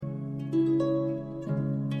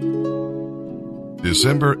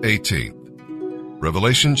December 18th,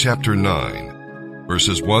 Revelation chapter 9,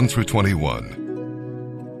 verses 1 through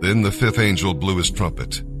 21. Then the fifth angel blew his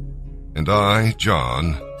trumpet, and I,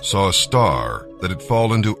 John, saw a star that had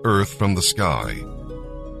fallen to earth from the sky,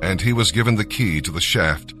 and he was given the key to the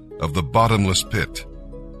shaft of the bottomless pit.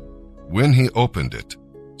 When he opened it,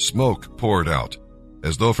 smoke poured out,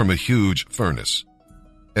 as though from a huge furnace,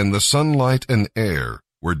 and the sunlight and air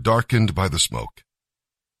were darkened by the smoke.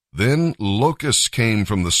 Then locusts came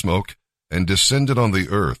from the smoke and descended on the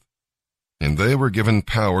earth, and they were given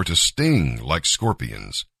power to sting like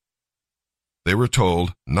scorpions. They were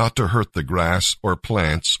told not to hurt the grass or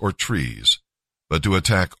plants or trees, but to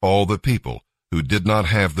attack all the people who did not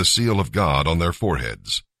have the seal of God on their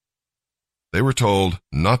foreheads. They were told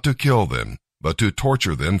not to kill them, but to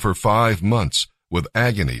torture them for 5 months with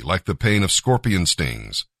agony like the pain of scorpion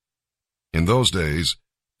stings. In those days,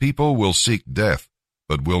 people will seek death,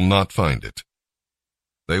 but will not find it.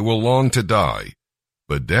 They will long to die,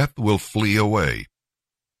 but death will flee away.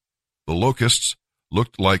 The locusts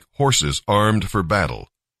looked like horses armed for battle.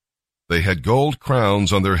 They had gold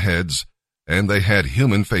crowns on their heads, and they had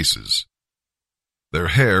human faces. Their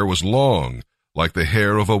hair was long, like the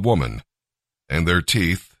hair of a woman, and their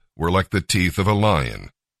teeth were like the teeth of a lion.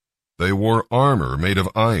 They wore armor made of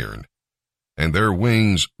iron, and their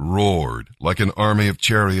wings roared like an army of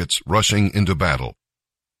chariots rushing into battle.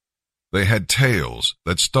 They had tails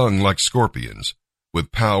that stung like scorpions,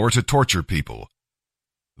 with power to torture people.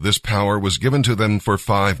 This power was given to them for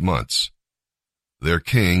 5 months. Their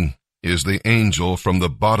king is the angel from the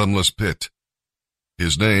bottomless pit.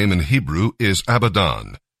 His name in Hebrew is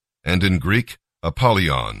Abaddon, and in Greek,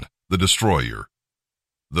 Apollyon, the destroyer.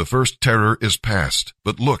 The first terror is past,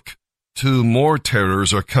 but look, 2 more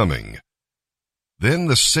terrors are coming. Then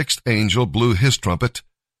the sixth angel blew his trumpet,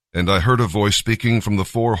 and I heard a voice speaking from the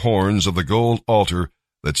 4 horns of the gold altar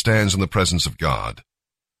that stands in the presence of God.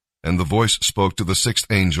 And the voice spoke to the sixth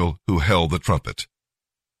angel who held the trumpet.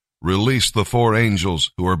 Release the 4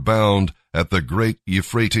 angels who are bound at the great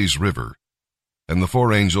Euphrates River. And the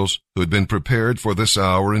 4 angels who had been prepared for this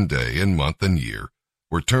hour and day and month and year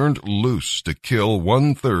were turned loose to kill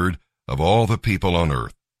 1/3 of all the people on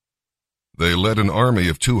earth. They led an army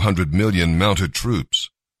of 200 million mounted troops.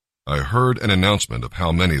 I heard an announcement of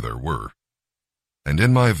how many there were. And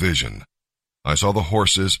in my vision, I saw the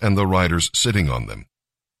horses and the riders sitting on them.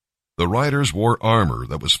 The riders wore armor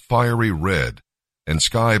that was fiery red and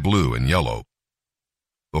sky blue and yellow.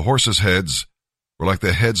 The horses' heads were like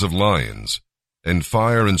the heads of lions, and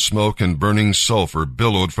fire and smoke and burning sulfur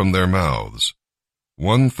billowed from their mouths.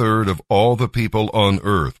 1/3 of all the people on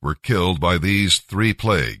earth were killed by these 3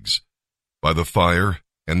 plagues, by the fire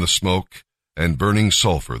and the smoke and burning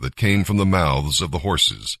sulfur that came from the mouths of the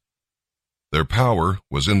horses. Their power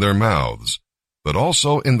was in their mouths, but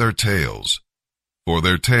also in their tails, for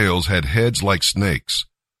their tails had heads like snakes,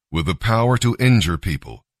 with the power to injure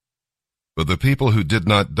people. But the people who did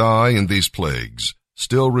not die in these plagues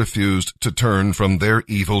still refused to turn from their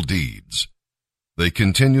evil deeds. They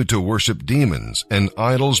continued to worship demons and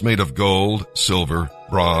idols made of gold, silver,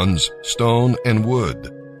 bronze, stone, and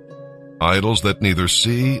wood, idols that neither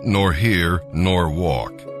see nor hear nor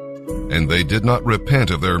walk. And they did not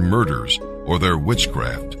repent of their murders or their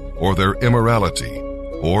witchcraft or their immorality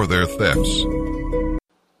or their thefts.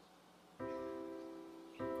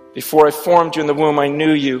 Before I formed you in the womb, I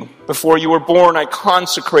knew you. Before you were born, I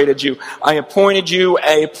consecrated you. I appointed you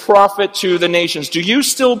a prophet to the nations. Do you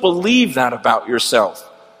still believe that about yourself?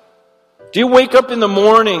 Do you wake up in the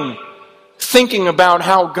morning thinking about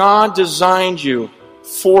how God designed you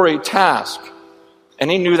for a task?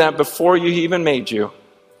 And He knew that before you even made you.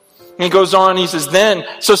 And He goes on, He says,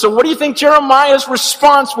 so what do you think Jeremiah's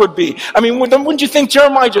response would be? I mean, wouldn't you think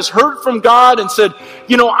Jeremiah just heard from God and said,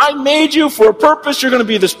 I made you for a purpose, you're going to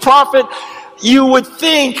be this prophet? You would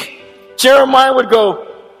think Jeremiah would go,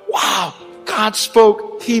 wow, God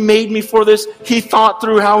spoke, He made me for this, He thought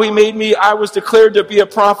through how He made me, I was declared to be a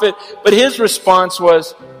prophet. But his response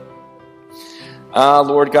was,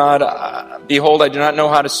 Lord God, behold, I do not know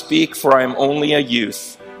how to speak, for I am only a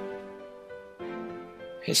youth.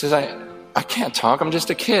 He says, I can't talk, I'm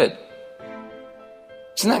just a kid.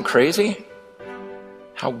 Isn't that crazy?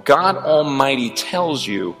 How God Almighty tells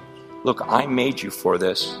you, look, I made you for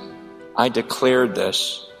this. I declared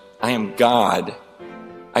this. I am God.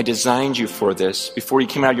 I designed you for this. Before you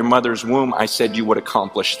came out of your mother's womb, I said you would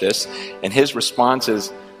accomplish this. And his response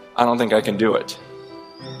is, I don't think I can do it.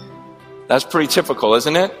 That's pretty typical,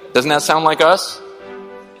 isn't it? Doesn't that sound like us?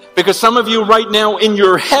 Because some of you right now in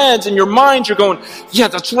your heads, in your minds, you're going, yeah,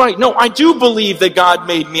 that's right. No, I do believe that God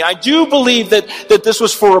made me. I do believe that this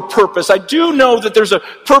was for a purpose. I do know that there's a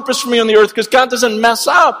purpose for me on the earth because God doesn't mess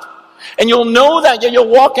up. And you'll know that, yet you'll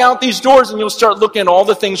walk out these doors and you'll start looking at all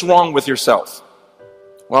the things wrong with yourself.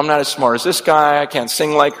 Well, I'm not as smart as this guy. I can't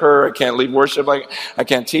sing like her. I can't lead worship I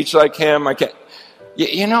can't teach like him.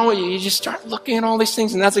 You just start looking at all these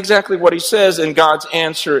things, and that's exactly what he says. And God's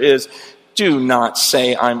answer is, do not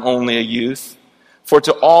say I'm only a youth. For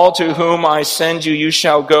to all to whom I send you, you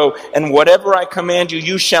shall go, and whatever I command you,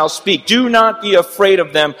 you shall speak. Do not be afraid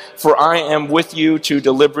of them, for I am with you to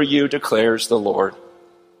deliver you, declares the Lord.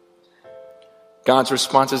 God's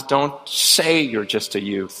response is, don't say you're just a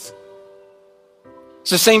youth. It's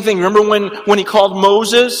the same thing. Remember when he called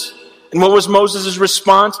Moses? And what was Moses'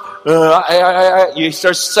 response? He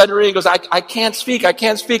starts stuttering. He goes, I can't speak, I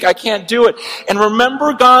can't do it. And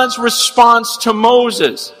remember God's response to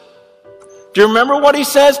Moses. Do you remember what he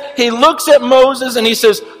says? He looks at Moses and he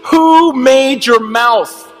says, who made your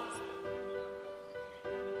mouth?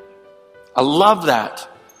 I love that.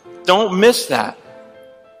 Don't miss that.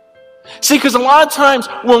 See, because a lot of times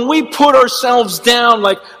when we put ourselves down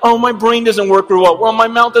like, oh, my brain doesn't work real well. Well, my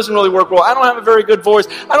mouth doesn't really work well. I don't have a very good voice.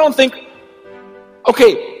 I don't think...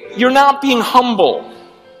 Okay, you're not being humble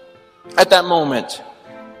at that moment.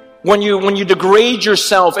 When you degrade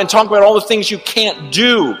yourself and talk about all the things you can't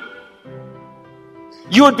do.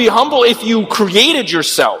 You would be humble if you created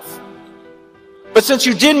yourself. But since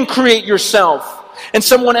you didn't create yourself and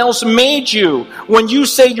someone else made you, when you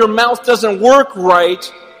say your mouth doesn't work right,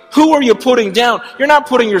 who are you putting down? You're not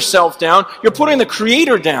putting yourself down. You're putting the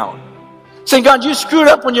Creator down. Saying, God, you screwed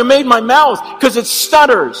up when you made my mouth because it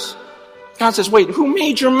stutters. God says, wait, who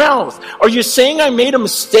made your mouth? Are you saying I made a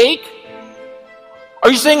mistake?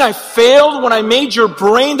 Are you saying I failed when I made your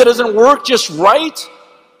brain that doesn't work just right?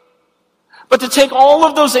 But to take all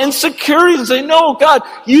of those insecurities and say, no, God,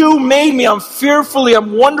 you made me. I'm fearfully,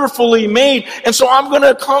 I'm wonderfully made. And so I'm going to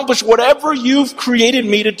accomplish whatever you've created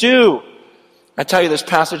me to do. I tell you, this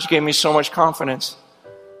passage gave me so much confidence.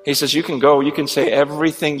 He says, you can go, you can say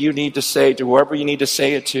everything you need to say to whoever you need to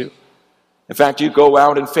say it to. In fact, you go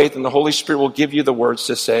out in faith and the Holy Spirit will give you the words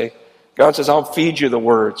to say. God says, I'll feed you the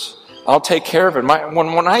words. I'll take care of it.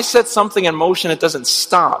 When I set something in motion, it doesn't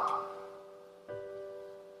stop.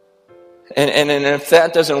 And if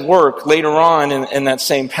that doesn't work, later on in that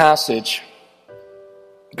same passage,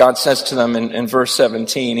 God says to them in verse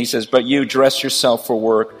 17, he says, but you dress yourself for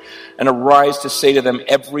work and arise to say to them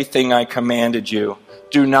everything I commanded you.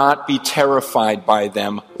 Do not be terrified by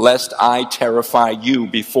them, lest I terrify you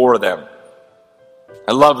before them.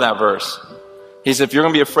 I love that verse. He says, if you're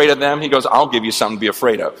going to be afraid of them, he goes, I'll give you something to be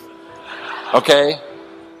afraid of. Okay?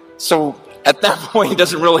 So at that point, he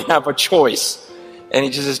doesn't really have a choice. And he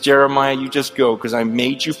just says, Jeremiah, you just go, because I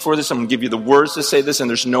made you for this. I'm going to give you the words to say this, and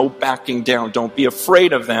there's no backing down. Don't be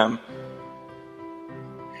afraid of them.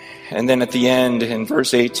 And then at the end, in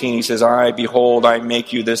verse 18, he says, behold, I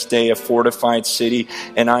make you this day a fortified city,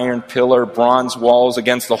 an iron pillar, bronze walls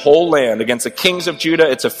against the whole land, against the kings of Judah,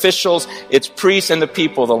 its officials, its priests, and the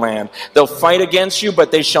people of the land. They'll fight against you,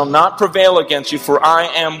 but they shall not prevail against you, for I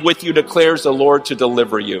am with you, declares the Lord, to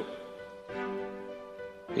deliver you.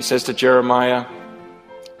 He says to Jeremiah,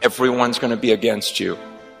 everyone's going to be against you,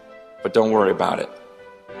 but don't worry about it.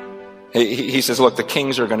 He says, look, the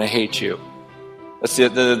kings are going to hate you. That's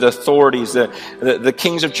the authorities, the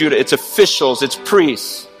kings of Judah, its officials, its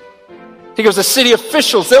priests. He goes, the city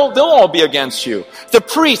officials, they'll all be against you. The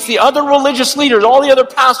priests, the other religious leaders, all the other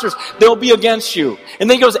pastors, they'll be against you. And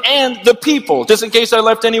then he goes, and the people, just in case I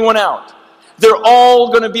left anyone out. They're all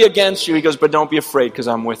going to be against you. He goes, but don't be afraid because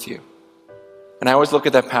I'm with you. And I always look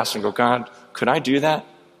at that pastor and go, God, could I do that?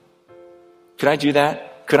 Could I do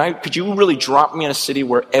that? Could you really drop me in a city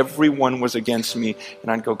where everyone was against me?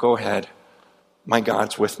 And I'd go ahead. My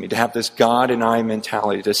God's with me. To have this God and I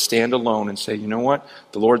mentality, to stand alone and say, you know what?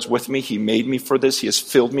 The Lord's with me. He made me for this. He has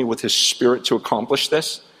filled me with His Spirit to accomplish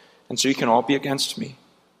this. And so you can all be against me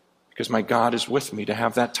because my God is with me. To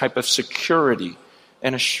have that type of security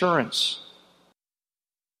and assurance.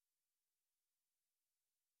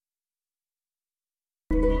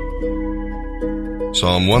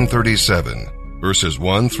 Psalm 137, verses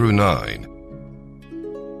 1 through 9.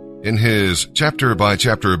 In his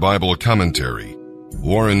chapter-by-chapter Bible commentary,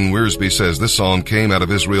 Warren Wiersbe says this psalm came out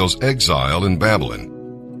of Israel's exile in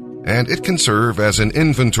Babylon, and it can serve as an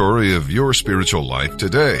inventory of your spiritual life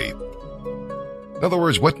today. In other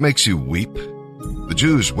words, what makes you weep? The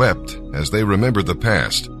Jews wept as they remembered the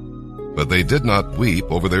past, but they did not weep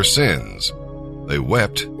over their sins. They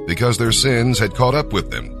wept because their sins had caught up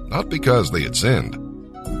with them, not because they had sinned.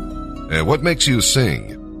 And what makes you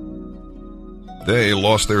sing? They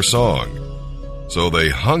lost their song, so they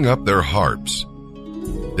hung up their harps.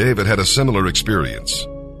 David had a similar experience.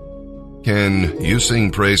 Can you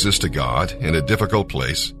sing praises to God in a difficult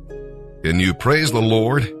place? Can you praise the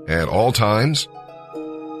Lord at all times?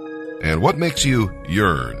 And what makes you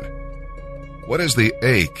yearn? What is the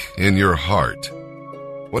ache in your heart?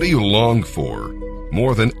 What do you long for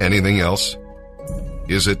more than anything else?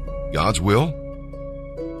 Is it God's will?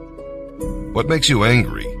 What makes you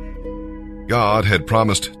angry? God had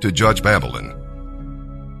promised to judge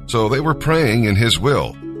Babylon. So they were praying in His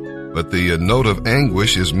will, but the note of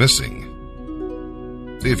anguish is missing.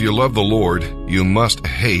 See, if you love the Lord, you must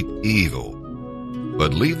hate evil,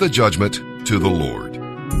 but leave the judgment to the Lord.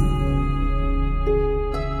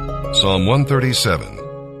 Psalm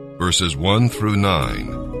 137, verses 1 through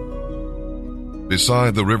 9.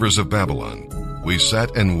 Beside the rivers of Babylon, we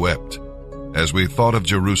sat and wept as we thought of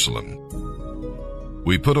Jerusalem.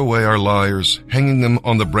 We put away our lyres, hanging them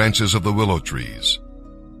on the branches of the willow trees.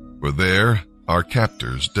 For there our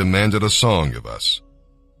captors demanded a song of us.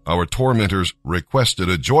 Our tormentors requested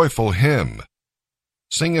a joyful hymn.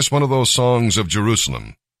 Sing us one of those songs of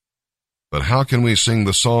Jerusalem. But how can we sing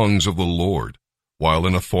the songs of the Lord while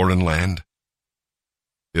in a foreign land?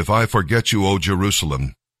 If I forget you, O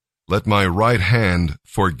Jerusalem, let my right hand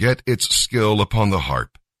forget its skill upon the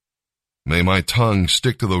harp. May my tongue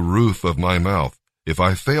stick to the roof of my mouth if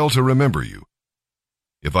I fail to remember you,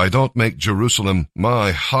 if I don't make Jerusalem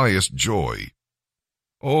my highest joy.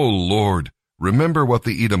 O Lord, remember what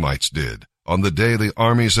the Edomites did on the day the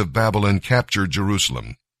armies of Babylon captured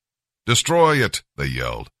Jerusalem. Destroy it, they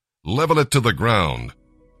yelled. Level it to the ground.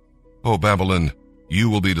 O Babylon, you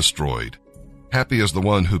will be destroyed. Happy is the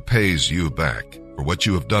one who pays you back for what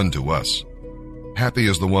you have done to us. Happy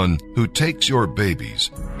is the one who takes your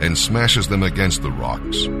babies and smashes them against the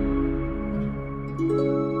rocks.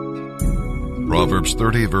 Proverbs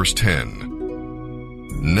 30, verse 10.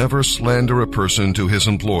 Never slander a person to his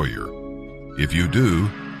employer. If you do,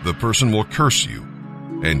 the person will curse you,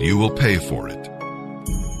 and you will pay for it.